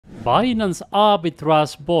Binance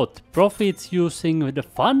Arbitrage bot profits using the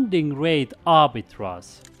funding rate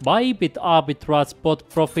arbitrage. Bybit Arbitrage bot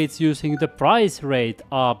profits using the price rate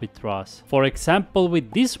arbitrage. For example,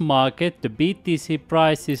 with this market, the BTC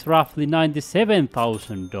price is roughly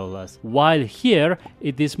 $97,000, while here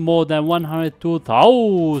it is more than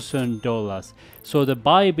 $102,000. So the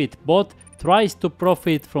Bybit bot tries to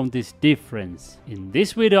profit from this difference. In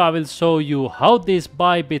this video I will show you how these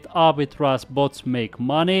Bybit arbitrage bots make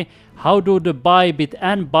money, how do the Bybit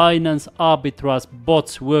and Binance arbitrage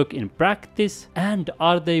bots work in practice, and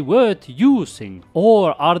are they worth using?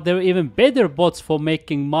 Or are there even better bots for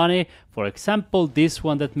making money? For example, this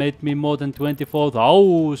one that made me more than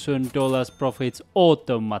 $24,000 profits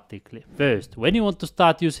automatically. First, when you want to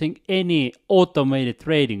start using any automated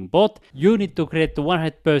trading bot, you need to create a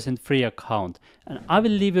 100% free account. And I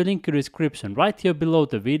will leave a link in the description right here below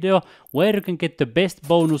the video where you can get the best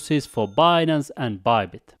bonuses for Binance and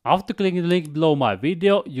Bybit. After clicking the link below my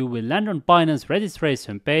video, you will land on Binance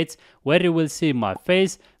registration page where you will see my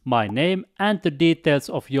face, my name and the details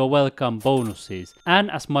of your welcome bonuses. And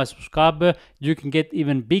as my subscriber, you can get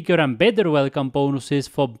even bigger and better welcome bonuses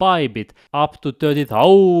for Bybit, up to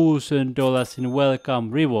 $30,000 in welcome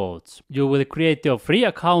rewards. You will create your free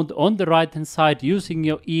account on the right hand side using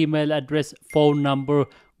your email address, phone number,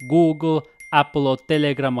 Google, Apple or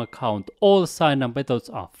Telegram account. All sign-up methods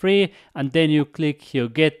are free, and then you click here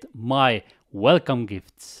get my welcome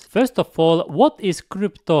gifts. First of all, what is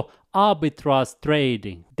crypto arbitrage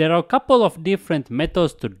trading? There are a couple of different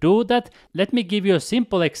methods to do that. Let me give you a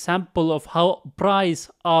simple example of how price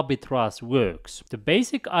arbitrage works. The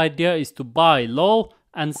basic idea is to buy low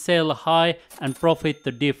and sell high and profit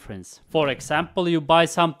the difference. For example, you buy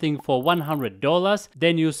something for $100,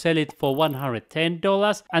 then you sell it for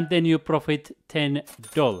 $110 and then you profit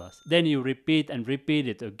 $10. Then you repeat and repeat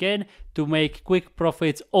it again to make quick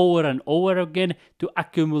profits over and over again to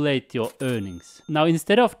accumulate your earnings. Now,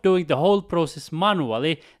 instead of doing the whole process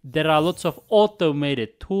manually, there are lots of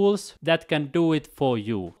automated tools that can do it for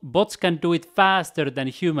you. Bots can do it faster than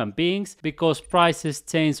human beings because prices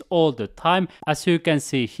change all the time. As you can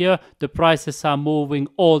see here, the prices are moving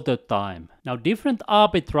all the time. Now, different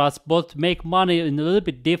arbitrage bots make money in a little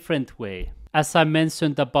bit different way. As I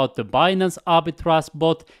mentioned about the Binance arbitrage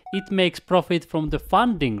bot, it makes profit from the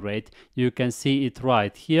funding rate. You can see it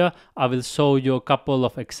right here. I will show you a couple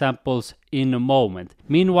of examples in a moment.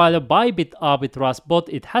 Meanwhile, the Bybit arbitrage bot,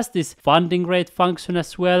 it has this funding rate function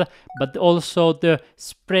as well, but also the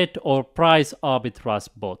spread or price arbitrage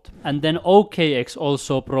bot. And then OKX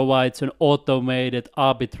also provides an automated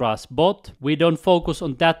arbitrage bot. We don't focus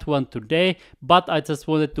on that one today, but I just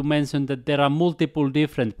wanted to mention that there are multiple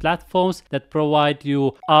different platforms that provide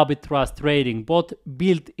you arbitrage trading bot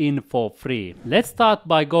built in for free. Let's start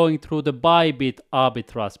by going through the Bybit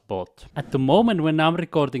arbitrage bot. At the moment when I'm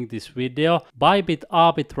recording this video, Bybit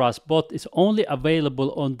arbitrage bot is only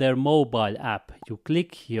available on their mobile app. You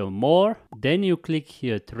click here more, then you click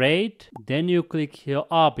here trade, then you click here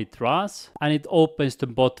arbitrage, and it opens the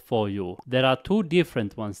bot for you. There are two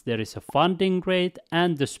different ones. There is a funding rate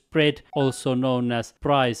and the spread, also known as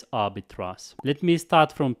price arbitrage. Let me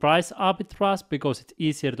start from price arbitrage because it's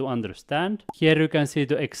easier to understand. Here you can see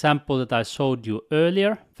the example that I showed you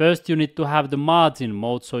earlier. First, you need to have the margin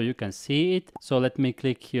mode so you can see it. So let me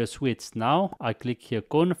click here switch now. I click here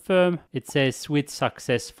confirm. It says switch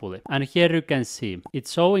successfully. And here you can see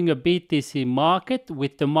it's showing a BTC market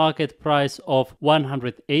with the market price of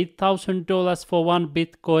 $108,000 for one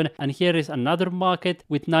Bitcoin. And here is another market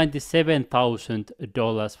with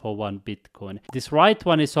 $97,000 for one Bitcoin. This right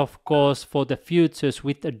one is of course for the futures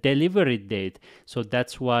with a delivery date. So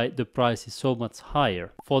that's why the price is so much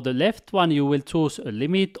higher. For the left one, you will choose a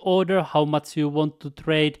limit order, how much you want to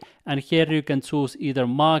trade, and here you can choose either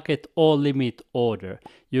market or limit order.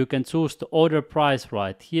 You can choose the order price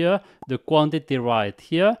right here, the quantity right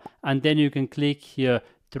here, and then you can click here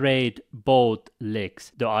trade both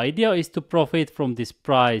legs. The idea is to profit from this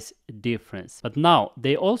price difference. But now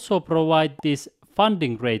they also provide this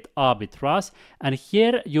funding rate arbitrage, and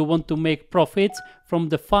here you want to make profits from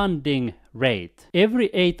the funding rate. Every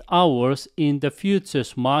 8 hours in the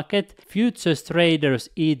futures market, futures traders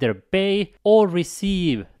either pay or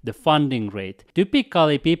receive the funding rate.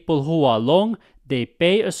 Typically, people who are long, they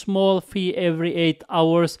pay a small fee every 8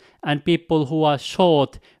 hours, and people who are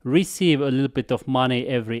short receive a little bit of money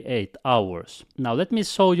every 8 hours. Now let me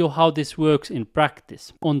show you how this works in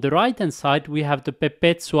practice. On the right hand side we have the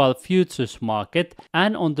perpetual futures market,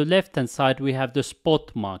 and on the left hand side we have the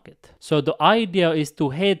spot market. So the idea is to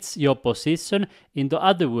hedge your position. In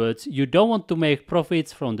other words, you don't want to make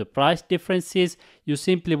profits from the price differences, you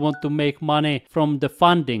simply want to make money from the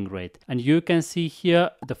funding rate. And you can see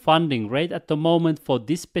here the funding rate at the moment for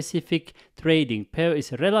this specific trading pair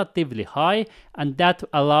is relatively high, and that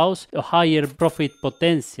allows a higher profit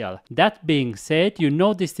potential. That being said, you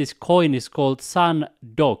notice this coin is called Sun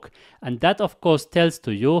Dog, and that of course tells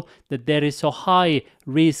to you that there is a high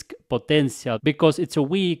risk potential because it's a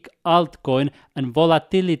weak altcoin and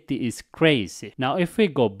volatility is crazy. Now if we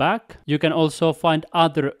go back, you can also find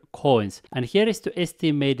other coins, and here is the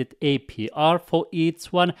estimated APR for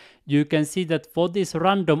each one. You can see that for these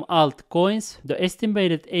random altcoins the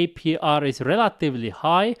estimated APR is relatively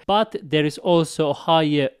high, but there is also a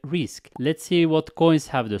higher risk. Let's see what coins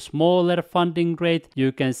have the smaller funding rate.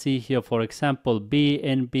 You can see here for example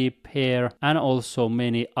BNB pair and also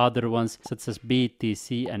many other ones such as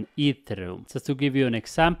BTC and Ethereum. Just to give you an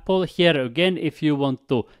example, here again, if you want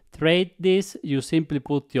to trade this, you simply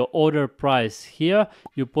put your order price here,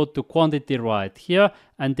 you put the quantity right here,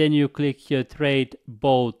 and then you click here trade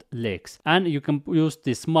both legs, and you can use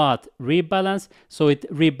the smart rebalance, so it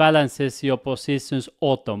rebalances your positions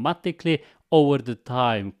automatically over the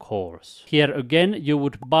time course. Here again you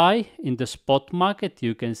would buy in the spot market,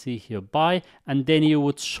 you can see here buy, and then you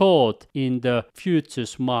would short in the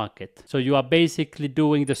futures market. So you are basically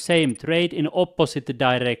doing the same trade in opposite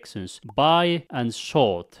directions, buy and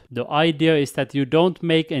short. The idea is that you don't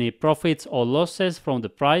make any profits or losses from the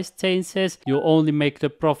price changes, you only make the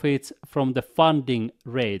profits from the funding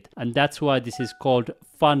rate, and that's why this is called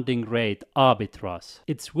funding rate arbitrage.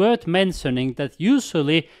 It's worth mentioning that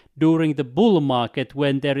usually during the bull market,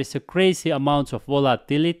 when there is a crazy amount of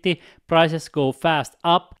volatility, prices go fast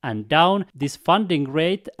up and down. This funding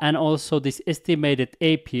rate and also this estimated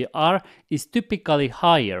APR is typically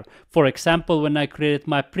higher. For example, when I created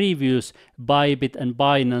my previous Bybit and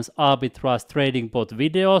Binance arbitrage trading bot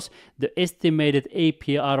videos, the estimated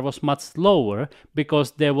APR was much lower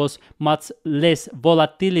because there was much less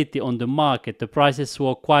volatility on the market. The prices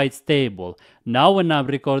were quite stable. Now when I'm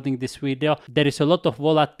recording this video, there is a lot of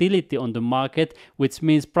volatility on the market, which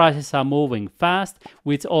means prices are moving fast,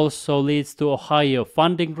 which also leads to a higher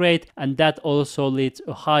funding rate, and that also leads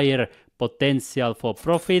to a higher potential for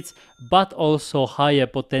profits, but also higher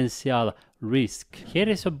potential risk. Here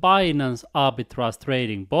is a Binance arbitrage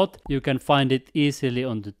trading bot. You can find it easily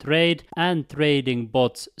on the trade and trading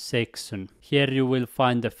bots section. Here you will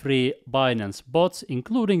find the free Binance bots,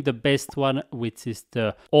 including the best one, which is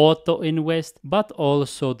the auto invest, but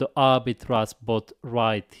also the arbitrage bot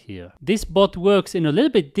right here. This bot works in a little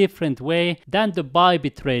bit different way than the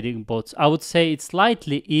Bybit trading bots. I would say it's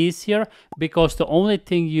slightly easier because the only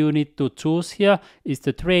thing you need to choose here is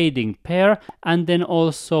the trading pair and then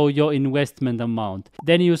also your investment amount.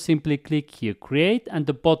 Then you simply click here create and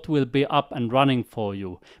the bot will be up and running for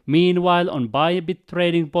you. Meanwhile on Bybit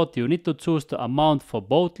trading bot you need to choose the amount for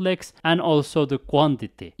both legs and also the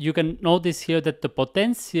quantity. You can notice here that the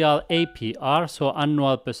potential APR, so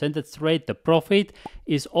annual percentage rate, the profit,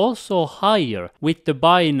 is also higher with the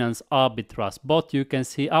Binance arbitrage bot. You can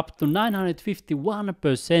see up to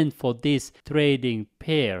 951% for this trading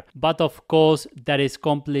pair, but of course that is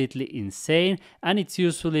completely insane, and it's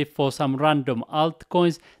usually for some random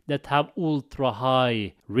altcoins that have ultra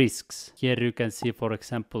high risks. Here you can see for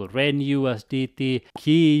example REN USDT,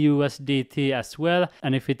 Key USDT as well,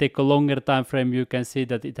 and if you take a longer time frame you can see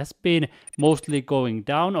that it has been mostly going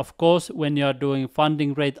down. Of course when you are doing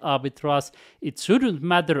funding rate arbitrage it shouldn't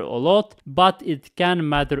matter a lot, but it can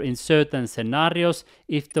matter in certain scenarios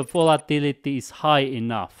if the volatility is high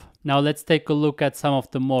enough. Now let's take a look at some of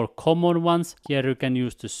the more common ones. Here you can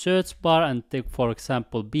use the search bar and take for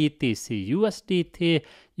example BTC USDT.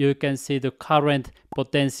 You can see the current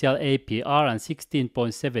potential APR and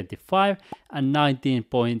 16.75 and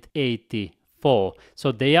 19.84.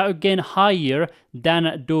 So they are again higher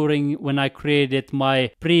than during when I created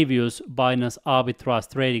my previous Binance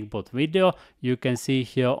arbitrage trading bot video. You can see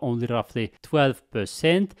here only roughly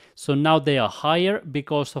 12%. So now they are higher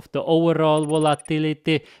because of the overall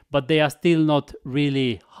volatility, but they are still not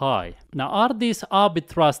really high. Now, are these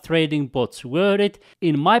arbitrage trading bots worth it?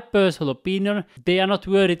 In my personal opinion, they are not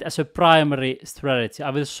worth it as a primary strategy. I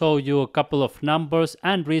will show you a couple of numbers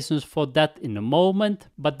and reasons for that in a moment.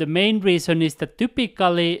 But the main reason is that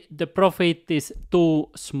typically the profit is too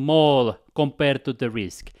small compared to the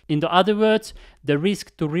risk. In other words, the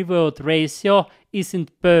risk to reward ratio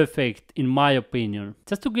isn't perfect in my opinion.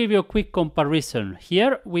 Just to give you a quick comparison,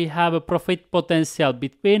 here we have a profit potential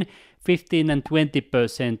between 15 and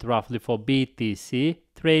 20% roughly for BTC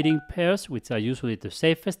trading pairs, which are usually the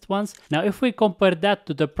safest ones. Now, if we compare that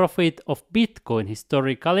to the profit of Bitcoin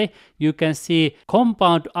historically, you can see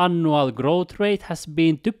compound annual growth rate has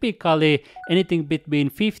been typically anything between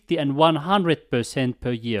 50 and 100%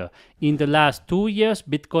 per year. In the last 2 years,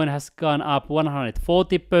 Bitcoin has gone up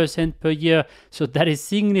 140% per year, so that is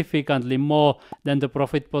significantly more than the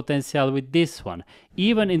profit potential with this one.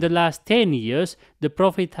 Even in the last 10 years, the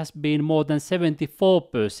profit has been more than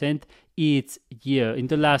 74% each year. In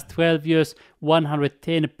the last 12 years,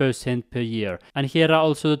 110% per year. And here are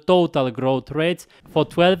also the total growth rates. For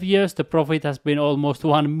 12 years, the profit has been almost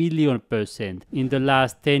 1,000,000%. In the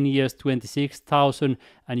last 10 years, 26,000,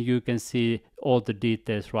 and you can see all the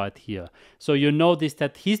details right here. So you notice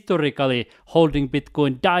that historically holding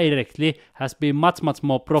Bitcoin directly has been much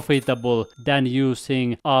more profitable than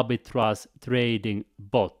using arbitrage trading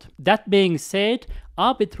bot. That being said,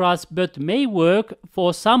 arbitrage bot may work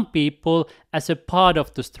for some people as a part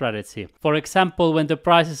of the strategy. For example, when the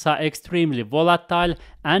prices are extremely volatile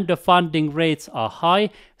and the funding rates are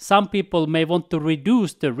high, some people may want to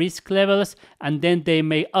reduce the risk levels and then they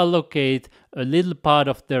may allocate a little part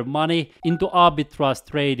of their money into arbitrage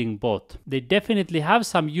trading bot. They definitely have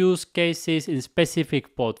some use cases in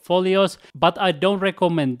specific portfolios, but I don't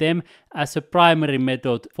recommend them as a primary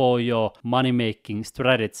method for your money making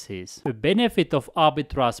strategies. The benefit of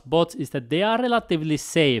arbitrage bots is that they are relatively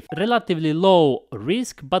safe, relatively low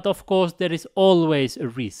risk, but of course there is always a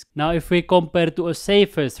risk. Now, if we compare to a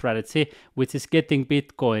safer strategy, which is getting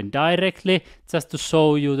Bitcoin directly, just to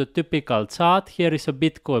show you the typical chart, here is a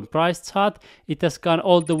Bitcoin price chart. It has gone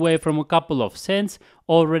all the way from a couple of cents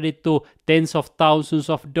already to tens of thousands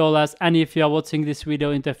of dollars, and if you are watching this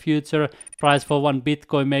video in the future, price for one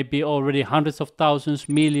Bitcoin may be already hundreds of thousands,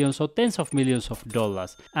 millions or tens of millions of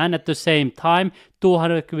dollars. And at the same time,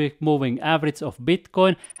 200 quick moving average of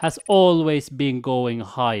Bitcoin has always been going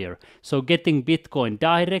higher. So getting Bitcoin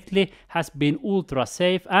directly has been ultra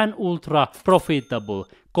safe and ultra profitable.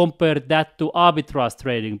 Compare that to arbitrage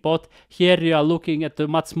trading bot. Here you are looking at a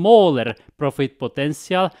much smaller profit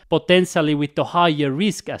potential, potentially with a higher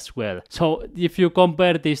risk as well. So if you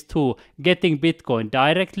compare these two, getting Bitcoin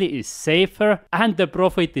directly is safer and the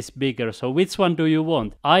profit is bigger. So which one do you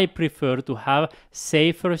want? I prefer to have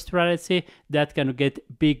safer strategy that can get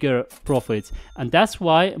bigger profits. And that's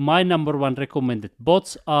why my number one recommended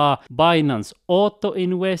bots are Binance Auto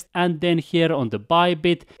Invest, and then here on the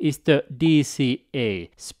Bybit is the DCA.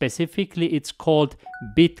 Specifically, it's called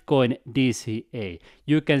Bitcoin DCA.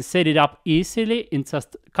 You can set it up easily in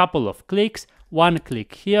just a couple of clicks. One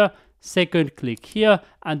click here, second click here,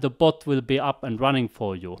 and the bot will be up and running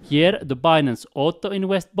for you. Here, the Binance Auto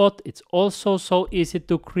Invest bot, it's also so easy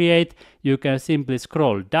to create. You can simply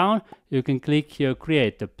scroll down, you can click here,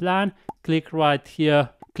 create a plan, click right here,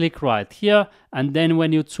 and then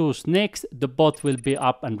when you choose next, the bot will be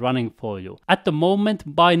up and running for you. At the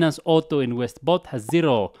moment, Binance Auto Invest bot has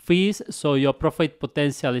 0 fees, so your profit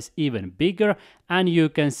potential is even bigger. And you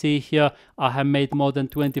can see here, I have made more than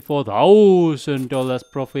 $24,000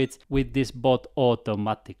 profits with this bot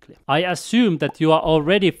automatically. I assume that you are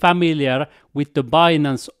already familiar with the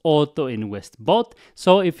Binance Auto Invest bot,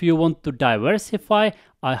 so if you want to diversify,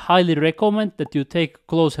 I highly recommend that you take a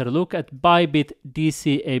closer look at Bybit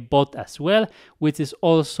DCA bot as well, which is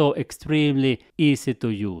also extremely easy to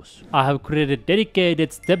use. I have created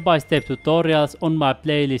dedicated step-by-step tutorials on my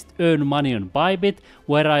playlist Earn Money on Bybit,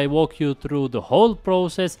 where I walk you through the whole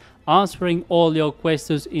process, answering all your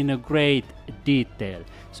questions in a great detail.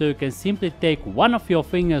 So you can simply take one of your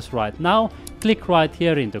fingers right now, click right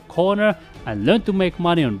here in the corner, and learn to make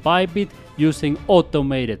money on Bybit using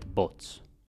automated bots.